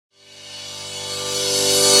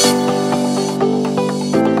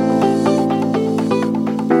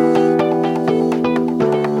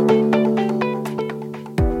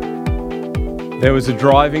There was a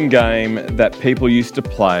driving game that people used to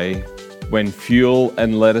play when fuel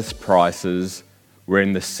and lettuce prices were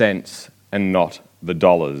in the cents and not the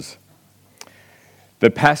dollars. The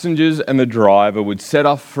passengers and the driver would set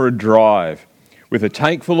off for a drive with a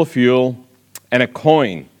tank full of fuel and a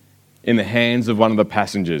coin in the hands of one of the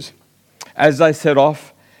passengers. As they set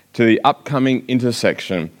off to the upcoming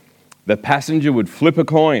intersection, the passenger would flip a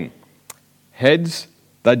coin. Heads,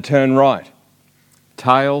 they'd turn right.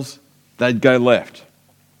 Tails, they'd go left.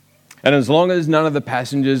 And as long as none of the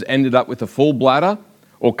passengers ended up with a full bladder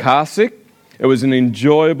or car sick, it was an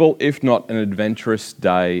enjoyable, if not an adventurous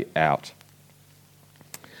day out.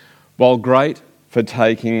 While great for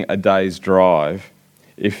taking a day's drive,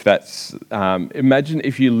 imagine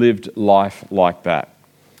if you lived life like that.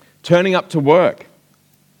 Turning up to work,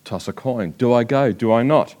 toss a coin. Do I go? Do I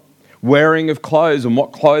not? Wearing of clothes, and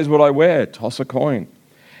what clothes would I wear? Toss a coin.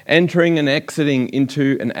 Entering and exiting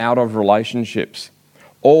into and out of relationships,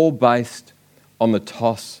 all based on the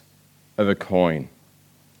toss of a coin.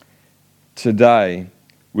 Today,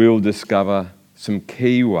 we will discover some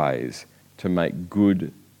key ways to make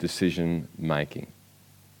good decision making.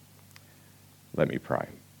 Let me pray.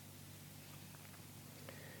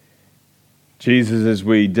 Jesus, as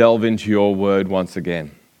we delve into your word once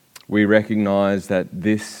again, we recognize that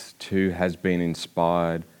this too has been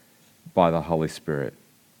inspired by the Holy Spirit.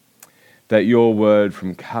 That your word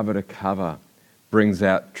from cover to cover brings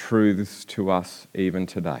out truths to us even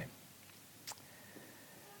today.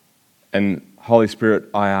 And Holy Spirit,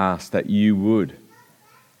 I ask that you would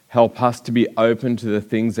help us to be open to the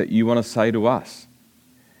things that you want to say to us,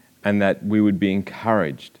 and that we would be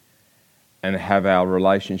encouraged and have our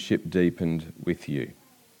relationship deepened with you.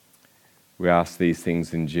 We ask these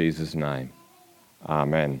things in Jesus' name.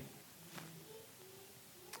 Amen.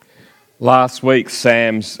 Last week,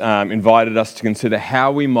 Sam's invited us to consider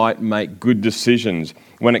how we might make good decisions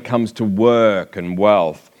when it comes to work and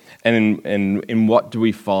wealth, and in what do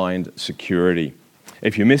we find security.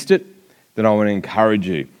 If you missed it, then I want to encourage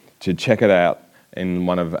you to check it out in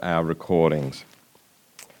one of our recordings.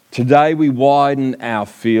 Today, we widen our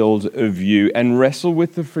field of view and wrestle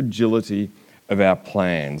with the fragility of our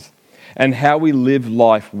plans and how we live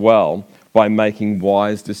life well by making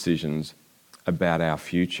wise decisions about our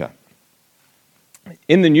future.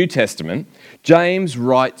 In the New Testament, James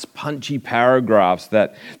writes punchy paragraphs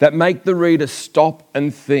that make the reader stop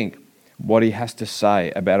and think what he has to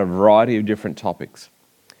say about a variety of different topics.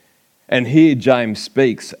 And here James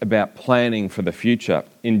speaks about planning for the future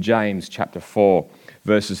in James chapter 4,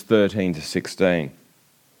 verses 13 to 16.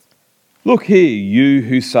 Look here, you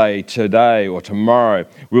who say today or tomorrow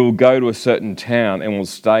we will go to a certain town and will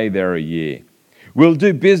stay there a year. We'll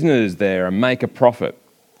do business there and make a profit.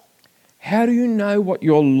 How do you know what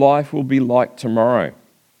your life will be like tomorrow?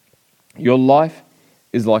 Your life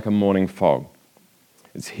is like a morning fog.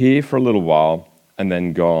 It's here for a little while and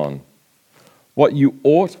then gone. What you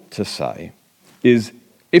ought to say is,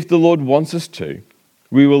 if the Lord wants us to,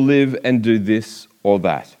 we will live and do this or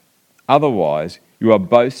that. Otherwise, you are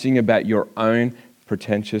boasting about your own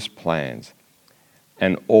pretentious plans,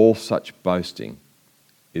 and all such boasting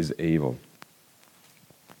is evil.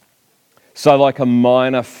 So like a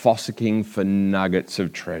miner fossicking for nuggets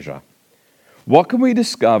of treasure, what can we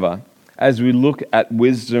discover as we look at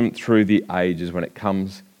wisdom through the ages when it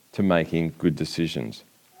comes to making good decisions?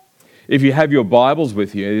 If you have your Bibles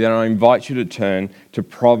with you, then I invite you to turn to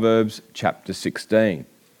Proverbs chapter 16.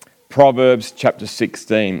 Proverbs chapter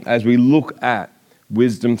 16, as we look at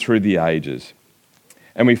wisdom through the ages.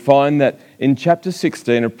 And we find that in chapter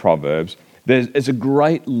 16 of Proverbs, there's a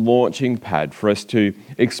great launching pad for us to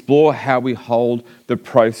explore how we hold the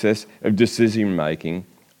process of decision making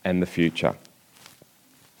and the future.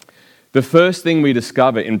 The first thing we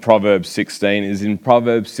discover in Proverbs 16 is in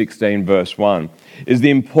Proverbs 16 verse 1, is the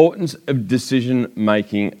importance of decision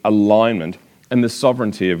making alignment and the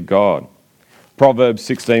sovereignty of God. Proverbs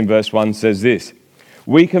 16 verse 1 says this,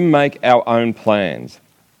 "We can make our own plans,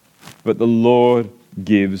 but the Lord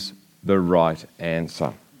gives the right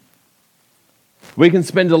answer." We can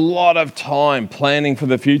spend a lot of time planning for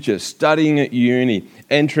the future, studying at uni,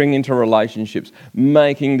 entering into relationships,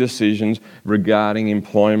 making decisions regarding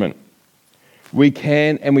employment. We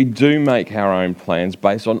can and we do make our own plans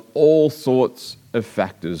based on all sorts of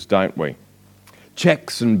factors, don't we?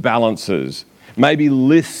 Checks and balances, maybe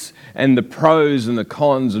lists and the pros and the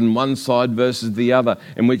cons and one side versus the other,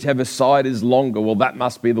 and whichever side is longer, well, that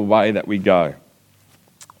must be the way that we go.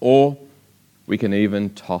 Or we can even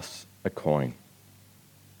toss a coin.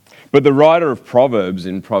 But the writer of Proverbs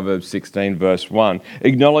in Proverbs 16 verse 1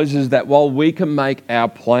 acknowledges that while we can make our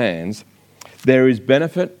plans, there is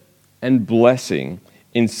benefit and blessing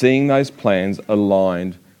in seeing those plans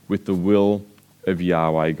aligned with the will of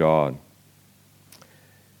Yahweh God.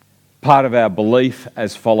 Part of our belief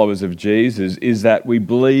as followers of Jesus is that we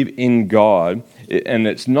believe in God, and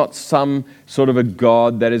it's not some sort of a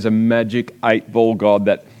God that is a magic 8-ball God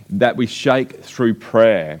that we shake through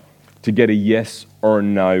prayer to get a yes or a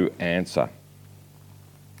no answer.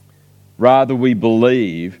 Rather, we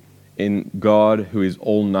believe in God who is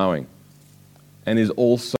all-knowing and is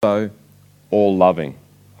also all-loving.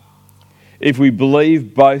 If we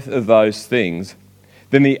believe both of those things,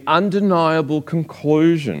 then the undeniable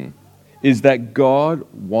conclusion is that God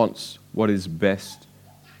wants what is best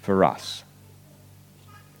for us.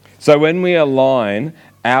 So when we align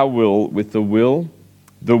our will with the will,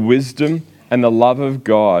 the wisdom, and the love of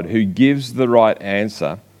God who gives the right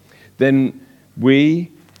answer, then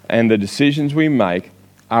we and the decisions we make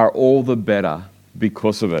are all the better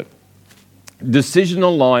because of it. Decision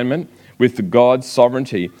alignment with God's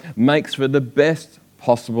sovereignty makes for the best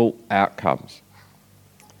possible outcomes.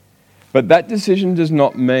 But that decision does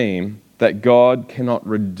not mean that God cannot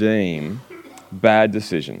redeem bad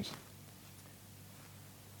decisions.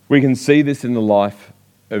 We can see this in the life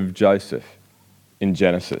of Joseph in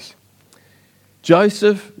Genesis.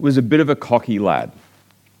 Joseph was a bit of a cocky lad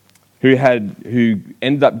who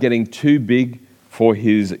ended up getting too big for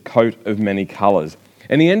his coat of many colours.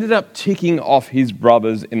 And he ended up ticking off his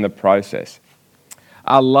brothers in the process.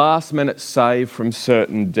 A last-minute save from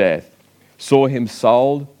certain death saw him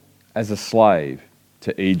sold as a slave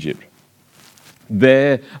to Egypt.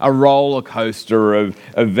 There, a roller coaster of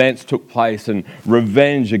events took place, and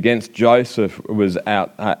revenge against Joseph was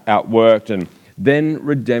outworked, and then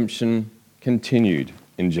redemption continued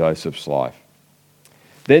in Joseph's life.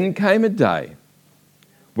 Then came a day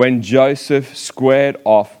when Joseph squared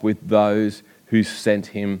off with those who sent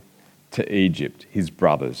him to Egypt, his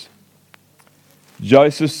brothers.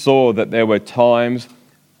 Joseph saw that there were times,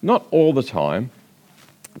 not all the time,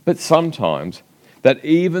 but sometimes, that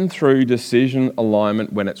even through decision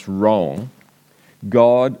alignment when it's wrong,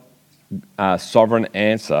 God's sovereign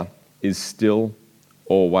answer is still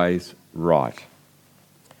always right.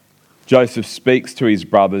 Joseph speaks to his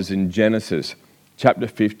brothers in Genesis chapter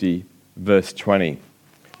 50, verse 20,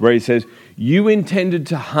 where he says, "You intended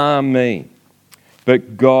to harm me,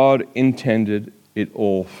 but God intended it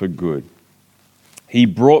all for good. He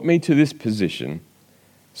brought me to this position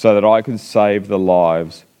so that I could save the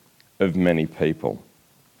lives of many people."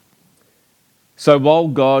 So while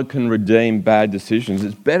God can redeem bad decisions,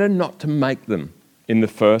 it's better not to make them in the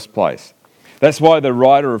first place. That's why the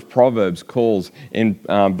writer of Proverbs calls in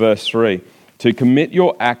verse 3, to commit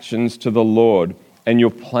your actions to the Lord and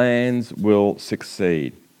your plans will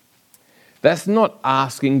succeed. That's not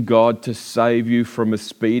asking God to save you from a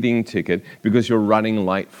speeding ticket because you're running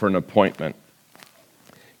late for an appointment.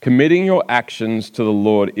 Committing your actions to the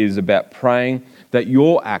Lord is about praying that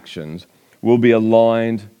your actions will be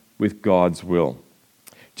aligned with God's will.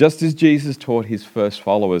 Just as Jesus taught his first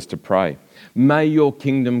followers to pray, "May your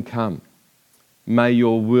kingdom come. May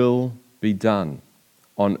your will be done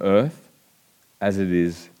on earth as it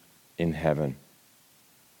is in heaven."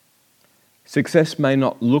 Success may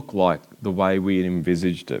not look like the way we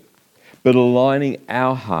envisaged it, but aligning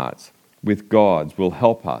our hearts with God's will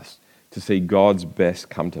help us to see God's best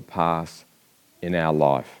come to pass in our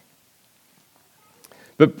life.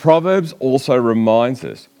 But Proverbs also reminds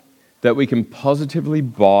us that we can positively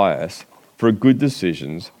bias for good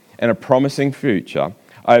decisions and a promising future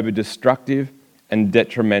over destructive and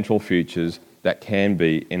detrimental futures that can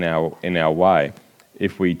be in our way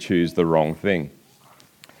if we choose the wrong thing.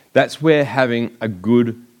 That's where having a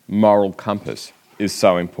good moral compass is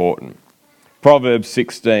so important. Proverbs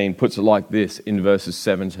 16 puts it like this in verses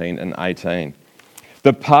 17 and 18.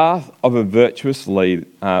 The path of the virtuous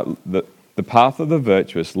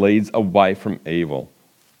leads away from evil.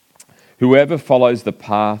 Whoever follows the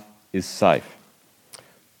path is safe.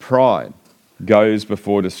 Pride goes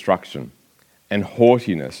before destruction, and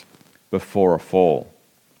haughtiness before a fall.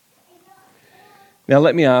 Now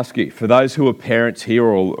let me ask you, for those who are parents here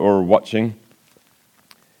or watching,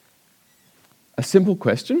 a simple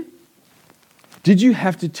question. Did you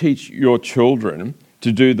have to teach your children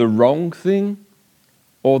to do the wrong thing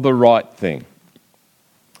or the right thing?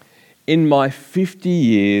 In my 50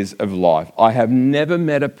 years of life, I have never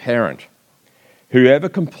met a parent who ever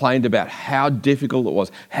complained about how difficult it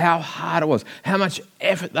was, how hard it was, how much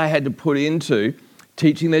effort they had to put into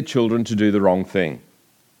teaching their children to do the wrong thing.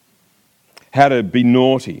 How to be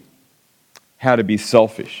naughty, how to be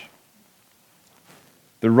selfish.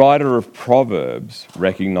 The writer of Proverbs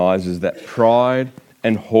recognises that pride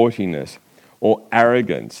and haughtiness or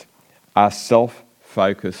arrogance are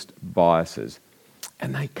self-focused biases,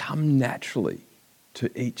 and they come naturally to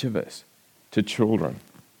each of us, to children.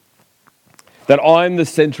 That I'm the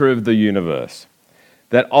centre of the universe,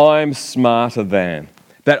 that I'm smarter than,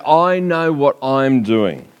 that I know what I'm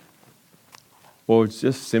doing. Or it's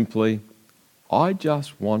just simply, I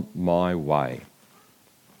just want my way.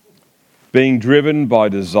 Being driven by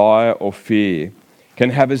desire or fear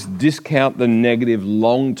can have us discount the negative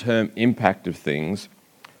long-term impact of things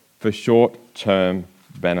for short-term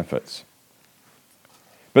benefits.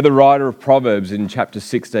 But the writer of Proverbs in chapter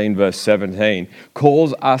 16, verse 17,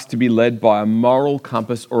 calls us to be led by a moral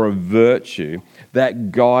compass or a virtue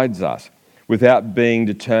that guides us without being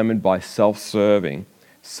determined by self-serving,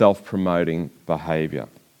 self-promoting behaviour.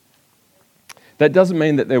 That doesn't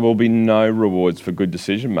mean that there will be no rewards for good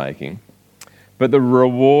decision-making, but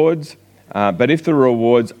if the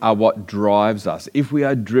rewards are what drives us, if we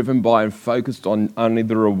are driven by and focused on only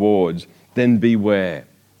the rewards, then beware.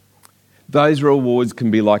 Those rewards can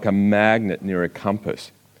be like a magnet near a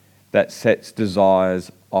compass that sets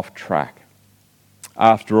desires off track.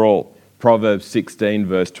 After all, Proverbs 16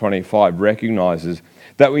 verse 25 recognises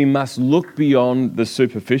that we must look beyond the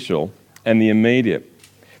superficial and the immediate.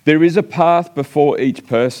 There is a path before each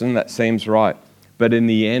person that seems right, but in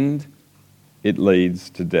the end, it leads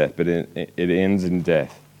to death, but it ends in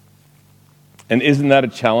death. And isn't that a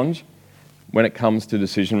challenge when it comes to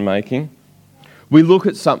decision making? We look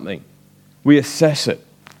at something, we assess it,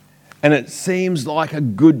 and it seems like a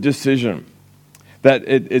good decision, that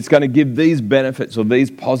it's going to give these benefits or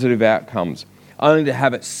these positive outcomes, only to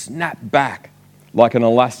have it snap back like an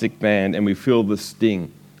elastic band and we feel the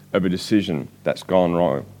sting of a decision that's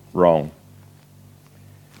gone wrong.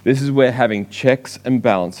 This is where having checks and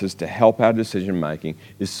balances to help our decision making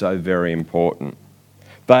is so very important.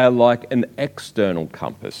 They are like an external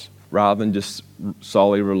compass rather than just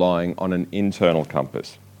solely relying on an internal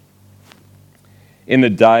compass. In the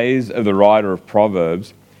days of the writer of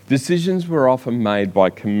Proverbs, decisions were often made by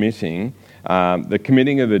committing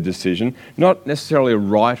of a decision, not necessarily a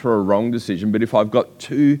right or a wrong decision, but if I've got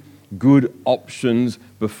two good options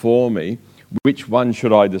before me, which one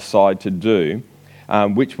should I decide to do?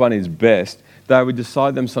 Which one is best? They would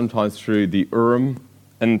decide them sometimes through the Urim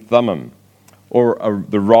and Thummim, or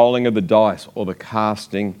the rolling of the dice, or the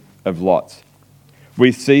casting of lots.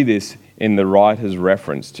 We see this in the writer's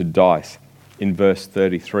reference to dice in verse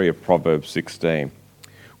 33 of Proverbs 16.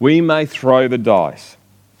 We may throw the dice,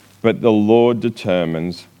 but the Lord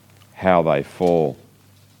determines how they fall.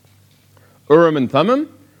 Urim and Thummim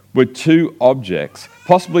were two objects,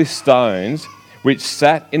 possibly stones, which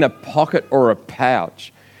sat in a pocket or a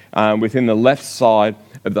pouch within the left side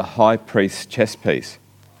of the high priest's chest piece.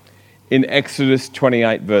 In Exodus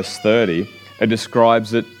 28 verse 30, it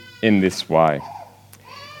describes it in this way.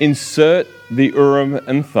 Insert the Urim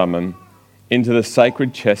and Thummim into the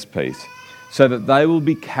sacred chest piece so that they will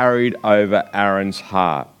be carried over Aaron's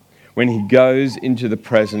heart when he goes into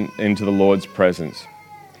the Lord's presence.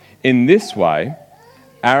 In this way,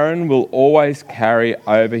 Aaron will always carry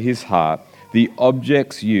over his heart the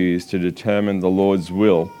objects used to determine the Lord's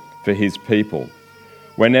will for his people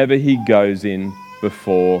whenever he goes in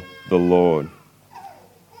before the Lord.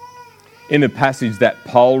 In the passage that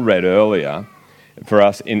Paul read earlier for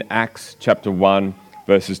us in Acts chapter 1,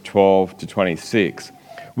 verses 12 to 26,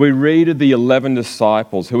 we read of the 11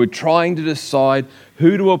 disciples who were trying to decide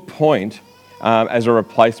who to appoint as a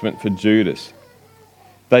replacement for Judas.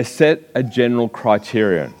 They set a general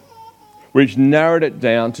criterion, which narrowed it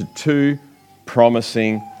down to two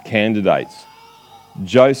promising candidates,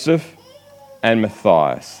 Joseph and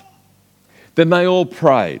Matthias. Then they all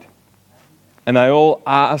prayed, and they all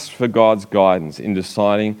asked for God's guidance in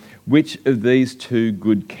deciding which of these two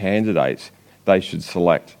good candidates they should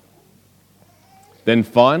select. Then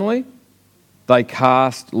finally, they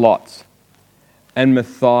cast lots, and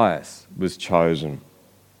Matthias was chosen.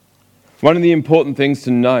 One of the important things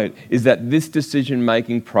to note is that this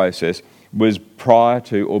decision-making process was prior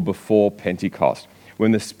to or before Pentecost,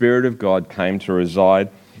 when the Spirit of God came to reside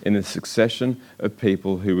in the succession of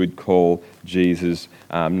people who would call Jesus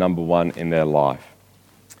number one in their life.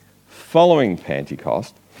 Following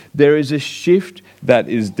Pentecost, there is a shift that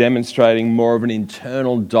is demonstrating more of an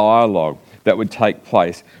internal dialogue that would take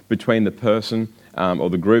place between the person or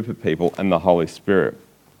the group of people and the Holy Spirit.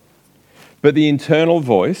 But the internal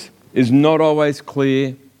voice is not always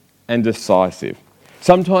clear and decisive.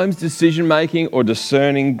 Sometimes decision-making or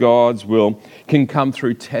discerning God's will can come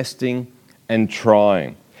through testing and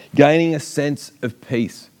trying, gaining a sense of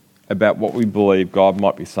peace about what we believe God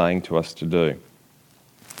might be saying to us to do.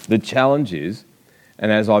 The challenge is,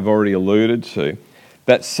 and as I've already alluded to,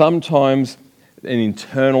 that sometimes an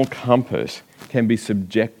internal compass can be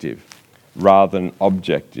subjective rather than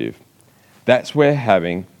objective. That's where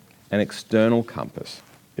having an external compass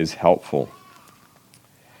is helpful.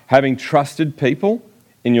 Having trusted people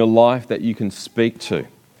in your life that you can speak to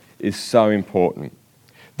is so important.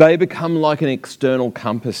 They become like an external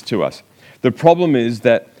compass to us. The problem is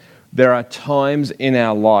that there are times in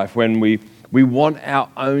our life when we want our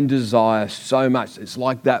own desire so much. It's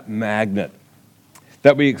like that magnet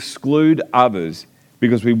that we exclude others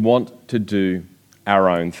because we want to do our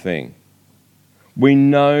own thing. We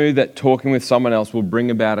know that talking with someone else will bring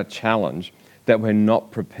about a challenge that we're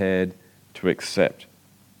not prepared to accept.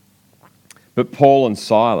 But Paul and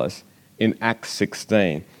Silas in Acts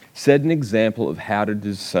 16 set an example of how to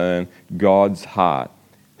discern God's heart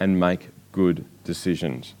and make good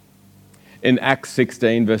decisions. In Acts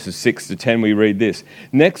 16, verses 6 to 10, we read this.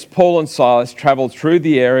 Next, Paul and Silas travelled through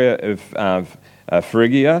the area of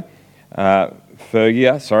Phrygia,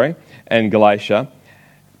 and Galatia,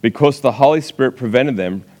 because the Holy Spirit prevented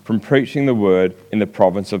them from preaching the word in the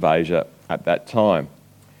province of Asia at that time.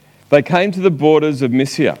 They came to the borders of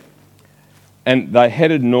Mysia, and they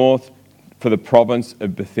headed north for the province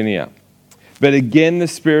of Bithynia. But again, the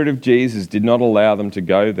Spirit of Jesus did not allow them to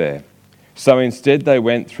go there. So instead they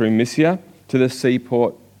went through Mysia to the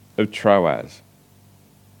seaport of Troas.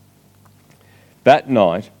 That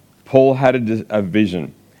night, Paul had a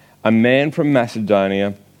vision. A man from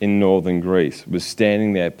Macedonia in northern Greece was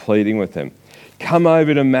standing there pleading with him, "Come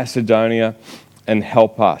over to Macedonia and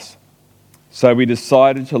help us." So we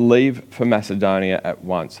decided to leave for Macedonia at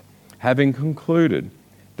once, having concluded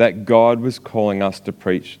that God was calling us to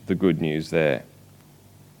preach the good news there.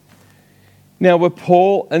 Now, were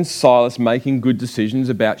Paul and Silas making good decisions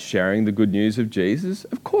about sharing the good news of Jesus?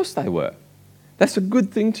 Of course they were. That's a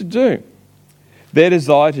good thing to do. Their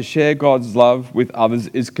desire to share God's love with others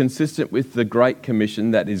is consistent with the Great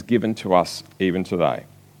Commission that is given to us even today.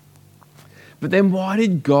 But then why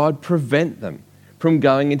did God prevent them from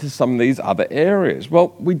going into some of these other areas?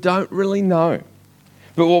 Well, we don't really know.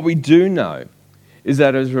 But what we do know is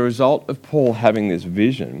that as a result of Paul having this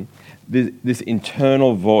vision, this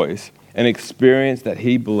internal voice, an experience that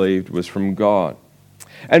he believed was from God.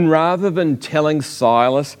 And rather than telling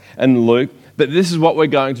Silas and Luke that this is what we're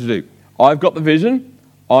going to do, I've got the vision,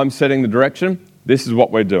 I'm setting the direction, this is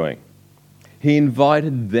what we're doing, he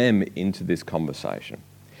invited them into this conversation.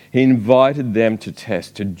 He invited them to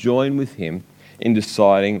test, to join with him in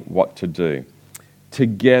deciding what to do.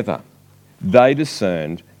 Together, they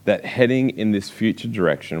discerned that heading in this future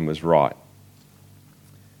direction was right.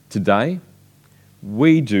 Today,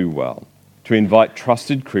 we do well to invite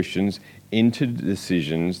trusted Christians into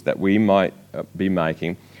decisions that we might be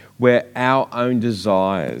making where our own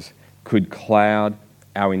desires could cloud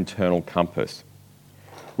our internal compass.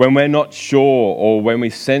 When we're not sure or when we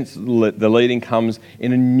sense the leading comes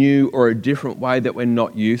in a new or a different way that we're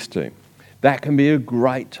not used to, that can be a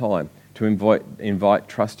great time to invite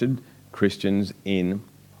trusted Christians in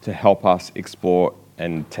to help us explore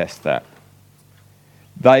and test that.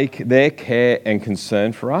 Their care and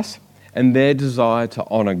concern for us and their desire to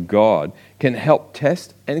honour God can help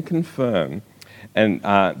test and confirm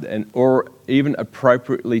or even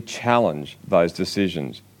appropriately challenge those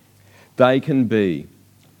decisions. They can be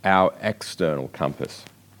our external compass.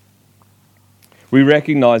 We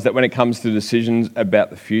recognise that when it comes to decisions about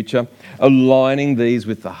the future, aligning these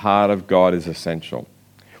with the heart of God is essential.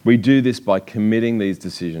 We do this by committing these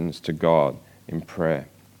decisions to God in prayer.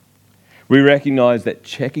 We recognise that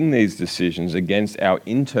checking these decisions against our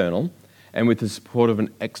internal and with the support of an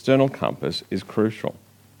external compass is crucial.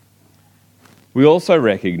 We also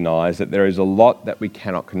recognise that there is a lot that we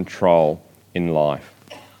cannot control in life.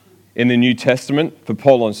 In the New Testament, for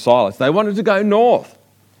Paul and Silas, they wanted to go north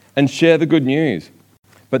and share the good news,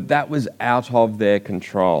 but that was out of their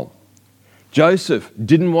control. Joseph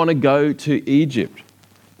didn't want to go to Egypt,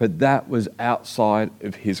 but that was outside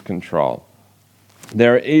of his control.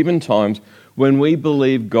 There are even times when we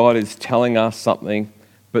believe God is telling us something,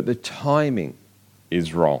 but the timing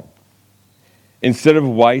is wrong. Instead of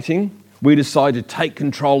waiting, we decide to take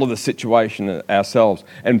control of the situation ourselves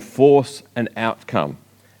and force an outcome.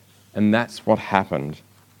 And that's what happened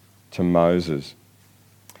to Moses.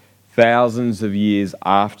 Thousands of years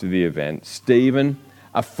after the event, Stephen,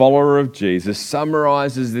 a follower of Jesus,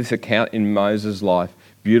 summarises this account in Moses' life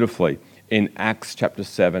beautifully in Acts chapter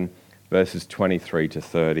 7, verses 23 to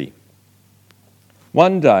 30.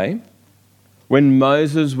 One day, when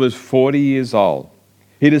Moses was 40 years old,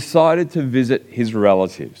 he decided to visit his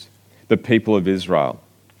relatives, the people of Israel.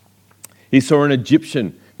 He saw an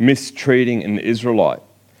Egyptian mistreating an Israelite,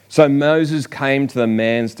 So Moses came to the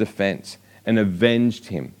man's defense and avenged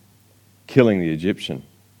him, killing the Egyptian.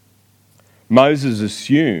 Moses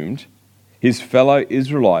assumed his fellow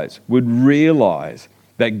Israelites would realize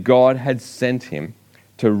that God had sent him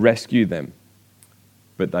to rescue them,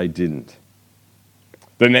 but they didn't.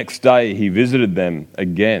 The next day he visited them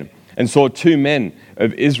again and saw two men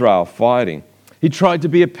of Israel fighting. He tried to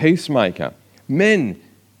be a peacemaker. "Men,"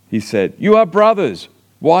 he said, "you are brothers.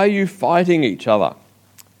 Why are you fighting each other?"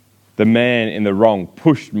 The man in the wrong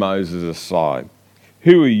pushed Moses aside.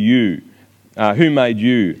 Who are you? Who made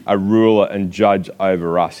you a ruler and judge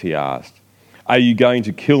over us?" he asked. "Are you going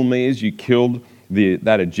to kill me as you killed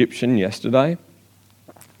that Egyptian yesterday?"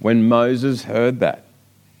 When Moses heard that,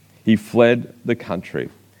 he fled the country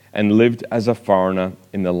and lived as a foreigner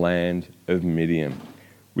in the land of Midian.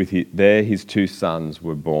 There his two sons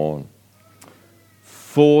were born.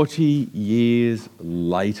 40 years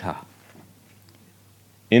later,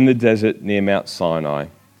 in the desert near Mount Sinai,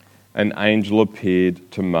 an angel appeared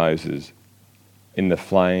to Moses in the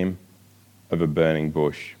flame of a burning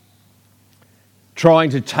bush. Trying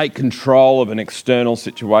to take control of an external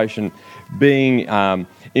situation, being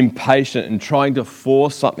impatient and trying to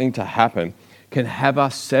force something to happen can have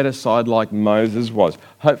us set aside like Moses was.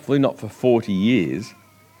 Hopefully not for 40 years,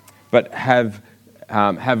 but have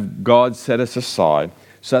God set us aside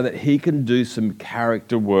so that he can do some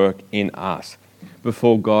character work in us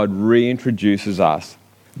before God reintroduces us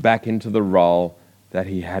back into the role that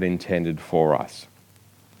he had intended for us.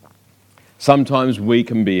 Sometimes we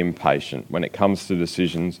can be impatient when it comes to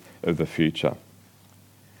decisions of the future.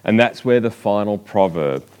 And that's where the final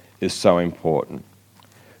proverb is so important.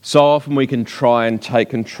 So often we can try and take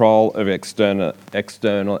control of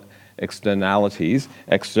externalities,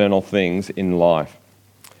 external things in life.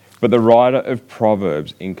 But the writer of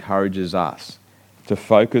Proverbs encourages us to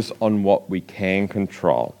focus on what we can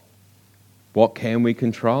control. What can we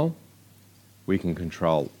control? We can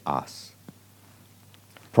control us.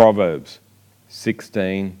 Proverbs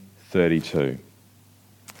 16:32.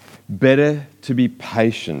 Better to be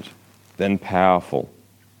patient than powerful.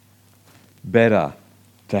 Better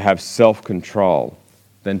to have self-control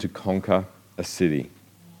than to conquer a city.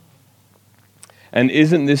 And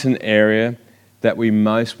isn't this an area that we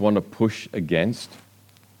most want to push against?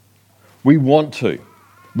 We want to.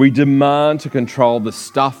 We demand to control the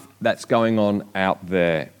stuff that's going on out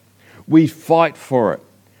there. We fight for it.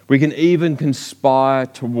 We can even conspire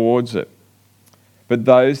towards it. But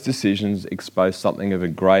those decisions expose something of a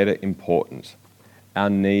greater importance: our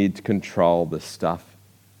need to control the stuff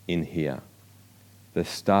in here. The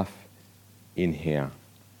stuff in here.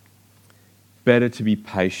 Better to be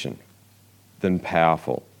patient than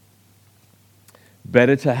powerful.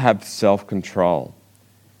 Better to have self-control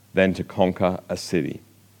than to conquer a city.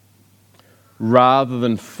 Rather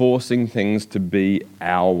than forcing things to be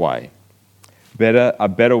our way, a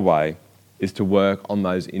better way is to work on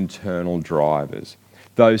those internal drivers,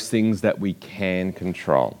 those things that we can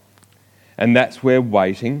control. And that's where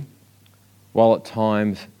waiting, while at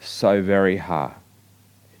times so very hard,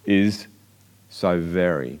 is so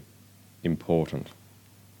very important.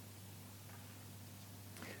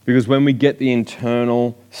 Because when we get the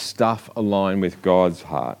internal stuff aligned with God's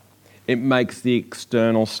heart, it makes the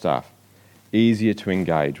external stuff easier to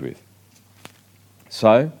engage with.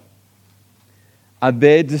 So, are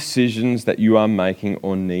there decisions that you are making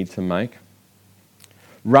or need to make?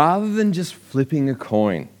 Rather than just flipping a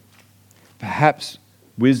coin, perhaps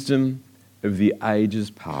wisdom of the ages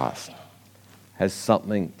past has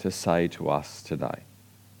something to say to us today.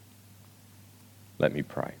 Let me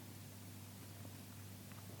pray.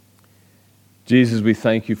 Jesus, we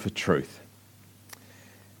thank you for truth.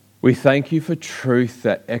 We thank you for truth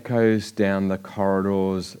that echoes down the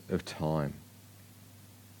corridors of time,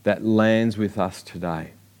 that lands with us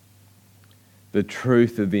today. The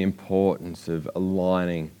truth of the importance of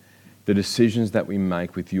aligning the decisions that we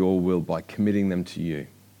make with your will by committing them to you.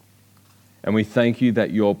 And we thank you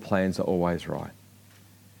that your plans are always right.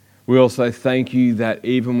 We also thank you that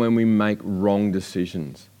even when we make wrong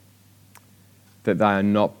decisions, that they are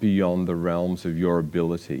not beyond the realms of your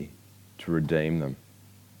ability to redeem them.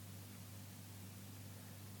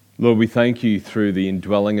 Lord, we thank you through the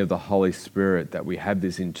indwelling of the Holy Spirit that we have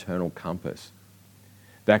this internal compass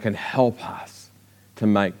that can help us to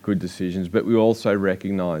make good decisions. But we also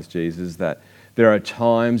recognize, Jesus, that there are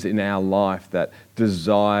times in our life that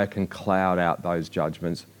desire can cloud out those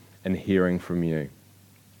judgments and hearing from you.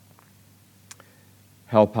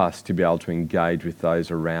 Help us to be able to engage with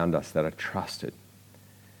those around us that are trusted,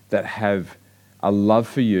 that have a love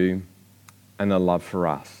for you and a love for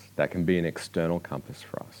us that can be an external compass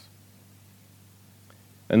for us.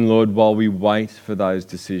 And Lord, while we wait for those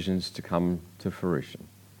decisions to come to fruition,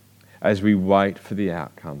 as we wait for the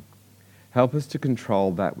outcome, help us to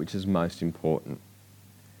control that which is most important,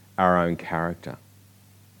 our own character,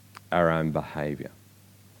 our own behaviour,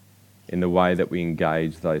 in the way that we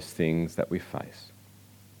engage those things that we face.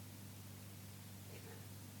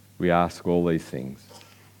 We ask all these things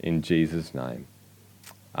in Jesus' name.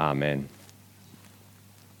 Amen.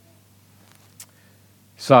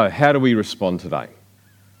 So, how do we respond today?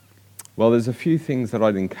 Well, there's a few things that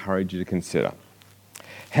I'd encourage you to consider.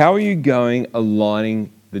 How are you going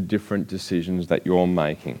aligning the different decisions that you're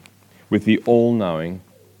making with the all-knowing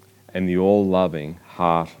and the all-loving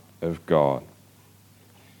heart of God?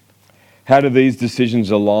 How do these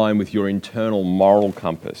decisions align with your internal moral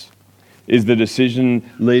compass? Is the decision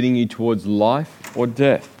leading you towards life or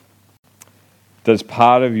death? Does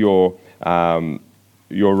part of your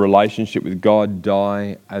relationship with God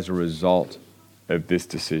die as a result of this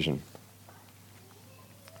decision?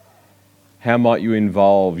 How might you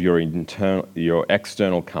involve your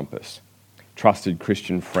external compass, trusted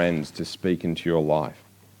Christian friends to speak into your life?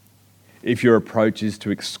 If your approach is to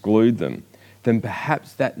exclude them, then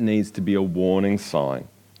perhaps that needs to be a warning sign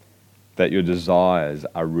that your desires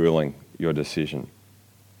are ruling your decision.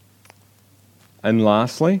 And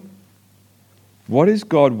lastly, what is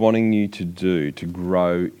God wanting you to do to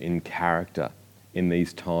grow in character in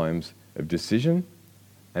these times of decision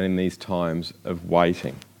and in these times of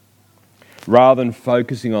waiting? Rather than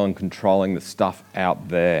focusing on controlling the stuff out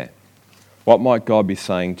there, what might God be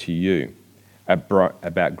saying to you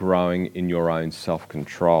about growing in your own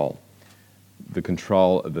self-control, the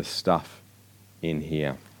control of the stuff in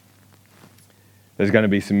here? There's going to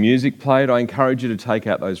be some music played. I encourage you to take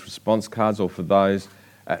out those response cards, or for those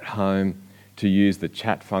at home, to use the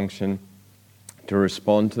chat function to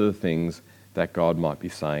respond to the things that God might be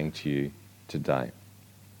saying to you today.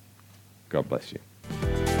 God bless you.